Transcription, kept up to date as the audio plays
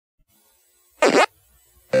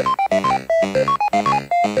Hello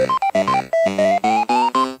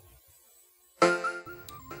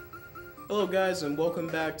guys, and welcome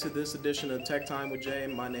back to this edition of Tech Time with Jay.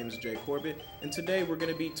 My name is Jay Corbett, and today we're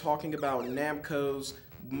going to be talking about Namco's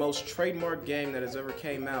most trademarked game that has ever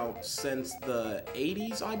came out since the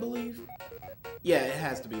 80s, I believe? Yeah, it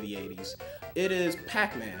has to be the 80s. It is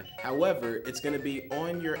Pacman. However, it's going to be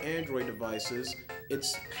on your Android devices.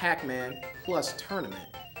 It's Pacman plus Tournament.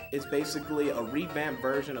 It's basically a revamped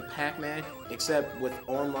version of Pacman, except with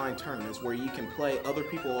online tournaments where you can play other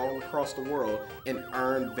people all across the world and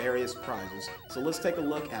earn various prizes. So let's take a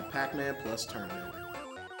look at Pacman plus Tournament.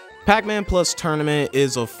 Pacman plus Tournament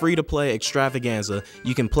is a free-to-play extravaganza.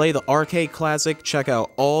 You can play the arcade classic, check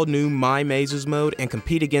out all new My Mazes mode, and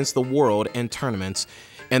compete against the world in tournaments.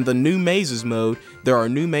 In the new mazes mode, there are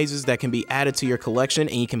new mazes that can be added to your collection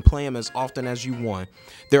and you can play them as often as you want.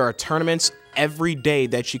 There are tournaments every day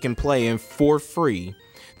that you can play in for free.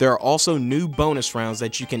 There are also new bonus rounds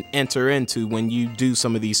that you can enter into when you do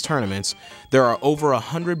some of these tournaments. There are over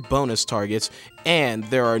 100 bonus targets and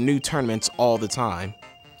there are new tournaments all the time.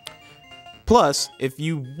 Plus, if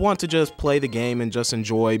you want to just play the game and just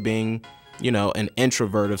enjoy being, an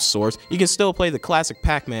introvert of sorts, you can still play the classic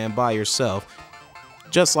Pac-Man by yourself.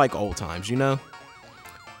 Just like old times,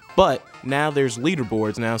 But now there's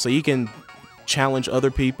leaderboards now, so you can challenge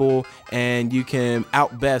other people and you can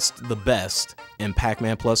outbest the best in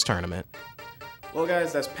Pacman plus Tournament. Well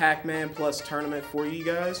guys, that's Pacman plus Tournament for you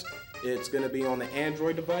guys. It's going to be on the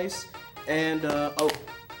Android device. And,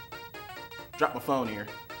 dropped my phone here.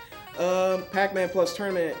 Pacman plus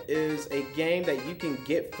Tournament is a game that you can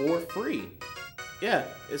get for free. Yeah,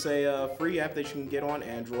 it's a free app that you can get on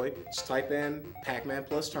Android. Just type in Pacman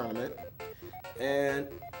plus Tournament and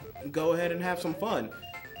go ahead and have some fun.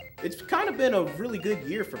 It's kind of been a really good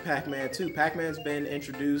year for Pac-Man too. Pac-Man's been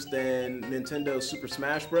introduced in Nintendo Super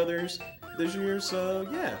Smash Bros. This year, so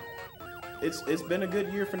yeah. It's been a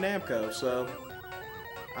good year for Namco, so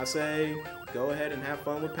I say go ahead and have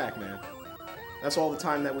fun with Pac-Man. That's all the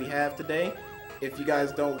time that we have today. If you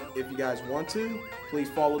guys want to, please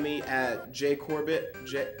follow me at J_Corbett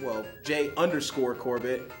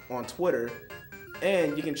on Twitter.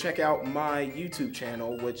 And you can check out my YouTube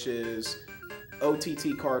channel, which is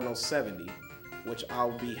OTTCardinal70, which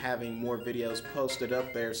I'll be having more videos posted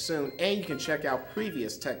up there soon. And you can check out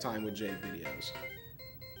previous Tech Time with Jay videos.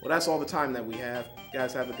 Well, that's all the time that we have.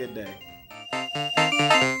 Guys, have a good day.